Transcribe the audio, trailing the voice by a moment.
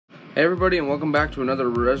Hey everybody, and welcome back to another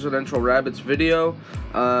Residential Rabbits video.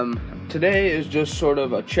 Today is just sort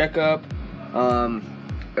of a checkup, and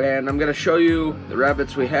I'm going to show you the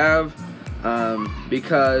rabbits we have,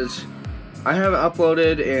 because I haven't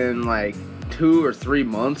uploaded in like 2 or 3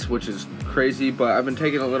 months, which is crazy, but I've been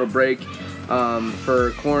taking a little break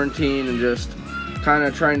for quarantine and just kind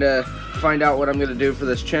of trying to find out what I'm going to do for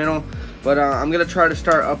this channel. But I'm going to try to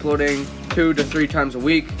start uploading 2 to 3 times a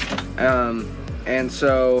week, and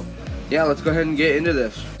so yeah, let's go ahead and get into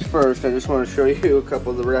this. First, I just want to show you a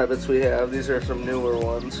couple of the rabbits we have. These are some newer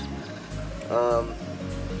ones.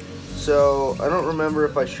 So I don't remember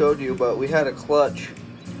if I showed you, but we had a clutch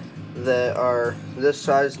that are this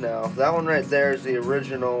size now. That one right there is the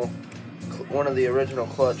original, one of the original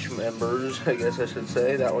clutch members, I guess I should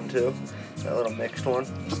say. That one too, that little mixed one.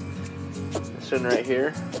 This one right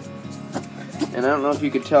here. And I don't know if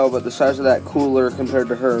you could tell, but the size of that cooler compared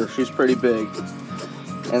to her, she's pretty big.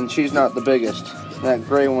 And she's not the biggest. That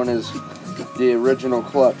gray one is the original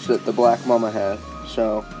clutch that the black mama had.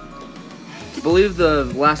 So, I believe the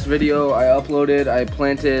last video I uploaded, I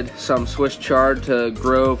planted some Swiss chard to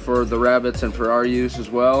grow for the rabbits and for our use as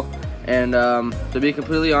well. And to be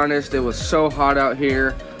completely honest, it was so hot out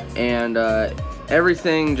here, and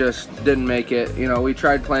everything just didn't make it. You know, we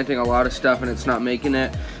tried planting a lot of stuff and it's not making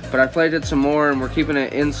it. But I planted some more, and we're keeping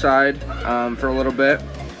it inside for a little bit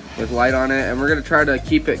with light on it, and we're going to try to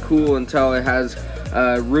keep it cool until it has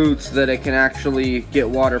roots that it can actually get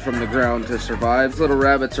water from the ground to survive. These little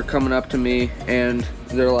rabbits are coming up to me and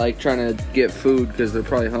they're like trying to get food because they're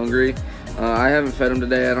probably hungry. I haven't fed them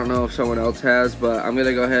today. I don't know if someone else has, but I'm going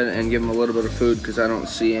to go ahead and give them a little bit of food because I don't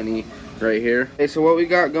see any right here. Okay, so what we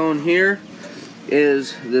got going here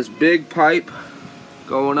is this big pipe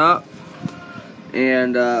going up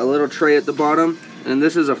and a little tray at the bottom. And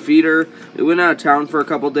this is a feeder. We went out of town for a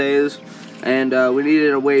couple days, and we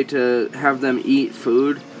needed a way to have them eat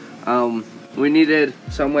food. We needed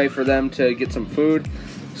some way for them to get some food,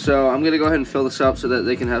 so I'm gonna go ahead and fill this up so that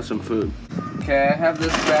they can have some food. Okay, I have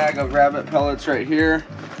this bag of rabbit pellets right here.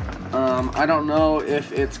 I don't know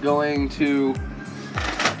if it's going to...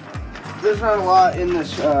 There's not a lot in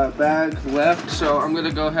this bag left, so I'm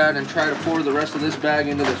gonna go ahead and try to pour the rest of this bag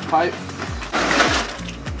into this pipe.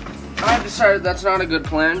 I decided that's not a good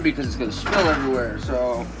plan because it's gonna spill everywhere,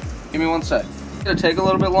 so give me 1 sec. It's gonna take a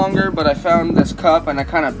little bit longer, but I found this cup and I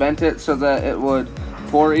kind of bent it so that it would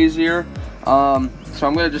pour easier. So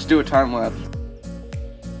I'm gonna just do a time lapse.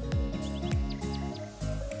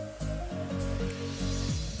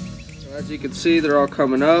 So as you can see, they're all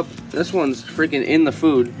coming up. This one's freaking in the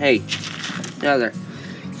food. Hey, get out of there.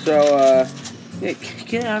 So, yeah,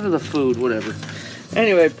 get out of the food, whatever.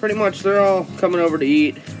 Anyway, pretty much they're all coming over to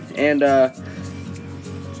eat. And yeah,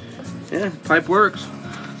 pipe works.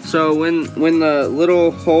 So when the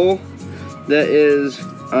little hole that is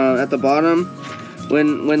at the bottom,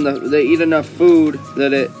 when they eat enough food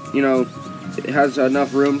that it has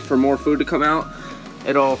enough room for more food to come out,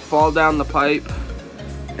 it'll fall down the pipe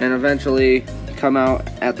and eventually come out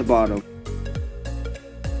at the bottom.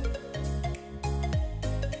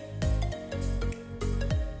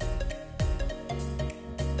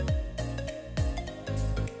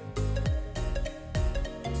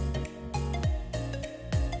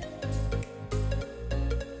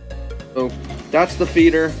 So that's the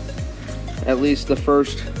feeder, at least the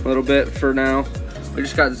first little bit for now. We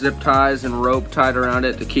just got zip ties and rope tied around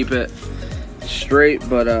it to keep it straight,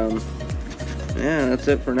 but yeah, that's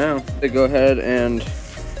it for now. They go ahead and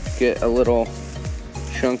get a little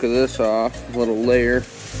chunk of this off, a little layer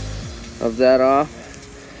of that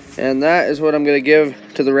off, and that is what I'm gonna give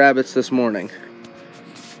to the rabbits this morning.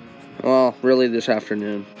 Well, really this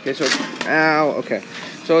afternoon. Okay, so okay,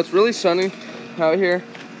 so it's really sunny out here.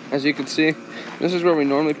 As you can see, this is where we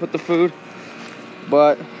normally put the food,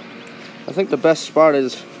 but I think the best spot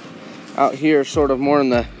is out here, sort of more in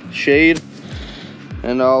the shade,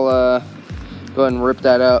 and I'll go ahead and rip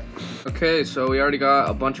that up. Okay, so we already got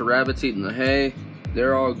a bunch of rabbits eating the hay.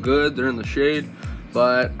 They're all good, they're in the shade,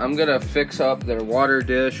 but I'm gonna fix up their water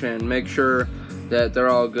dish and make sure that they're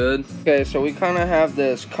all good. Okay, so we kind of have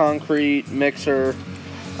this concrete mixer.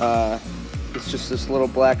 It's just this little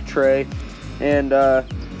black tray, and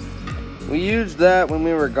we used that when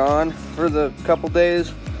we were gone for the couple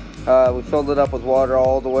days. We filled it up with water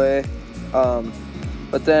all the way,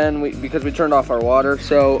 but then because we turned off our water,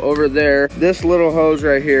 so over there, this little hose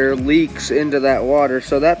right here leaks into that water,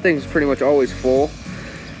 so that thing's pretty much always full.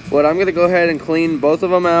 But I'm gonna go ahead and clean both of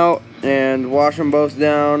them out and wash them both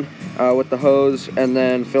down with the hose, and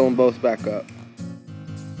then fill them both back up.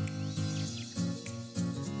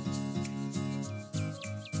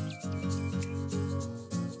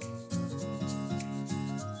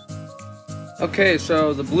 Okay,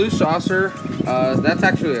 so the blue saucer, that's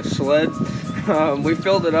actually a sled. We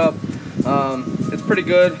filled it up. It's pretty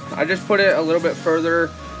good. I just put it a little bit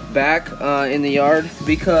further back in the yard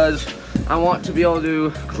because I want to be able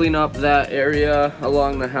to clean up that area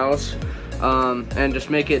along the house and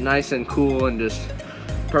just make it nice and cool and just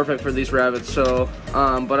perfect for these rabbits. So,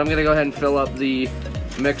 but I'm gonna go ahead and fill up the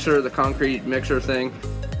mixer, the concrete mixer thing.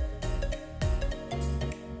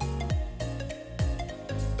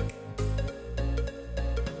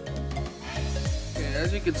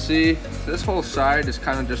 As you can see, this whole side is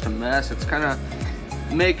kind of just a mess. It's kind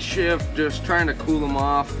of makeshift, just trying to cool them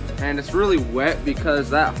off, and it's really wet because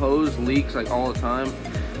that hose leaks like all the time.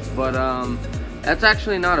 But that's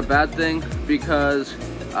actually not a bad thing because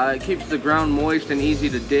it keeps the ground moist and easy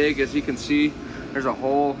to dig. As you can see, there's a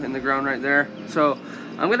hole in the ground right there. So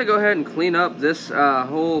I'm gonna go ahead and clean up this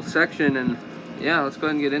whole section, and yeah, let's go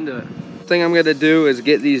ahead and get into it. Thing I'm gonna do is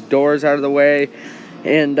get these doors out of the way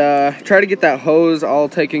and try to get that hose all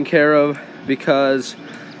taken care of because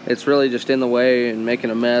it's really just in the way and making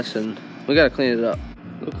a mess, and we gotta clean it up.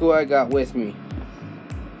 Look who I got with me.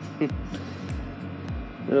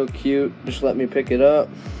 Real cute. Just let me pick it up.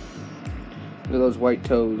 Look at those white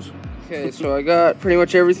toes. Okay, so I got pretty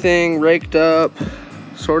much everything raked up,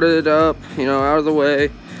 sorted up, you know, out of the way.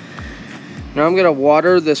 Now I'm gonna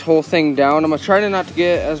water this whole thing down. I'm gonna try not to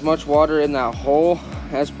get as much water in that hole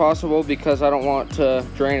as possible because I don't want to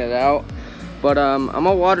drain it out. But I'm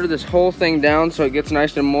gonna water this whole thing down so it gets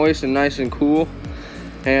nice and moist and nice and cool.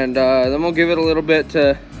 And then we'll give it a little bit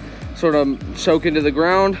to sort of soak into the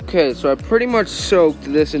ground. Okay, so I pretty much soaked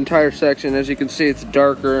this entire section. As you can see, it's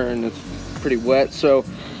darker and it's pretty wet. So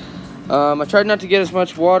I tried not to get as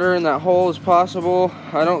much water in that hole as possible.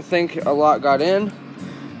 I don't think a lot got in.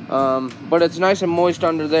 But it's nice and moist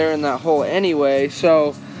under there in that hole anyway.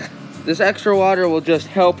 So this extra water will just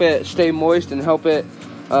help it stay moist and help it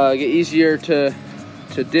get easier to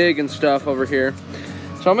dig and stuff over here.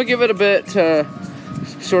 So I'm gonna give it a bit to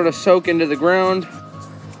sort of soak into the ground.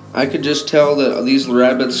 I could just tell that these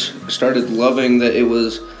rabbits started loving that it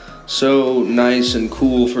was so nice and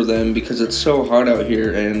cool for them because it's so hot out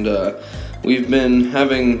here, and we've been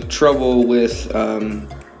having trouble with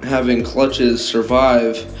having clutches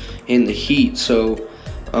survive in the heat. So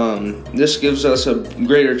this gives us a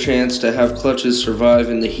greater chance to have clutches survive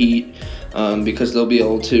in the heat because they'll be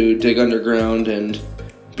able to dig underground and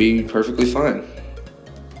be perfectly fine.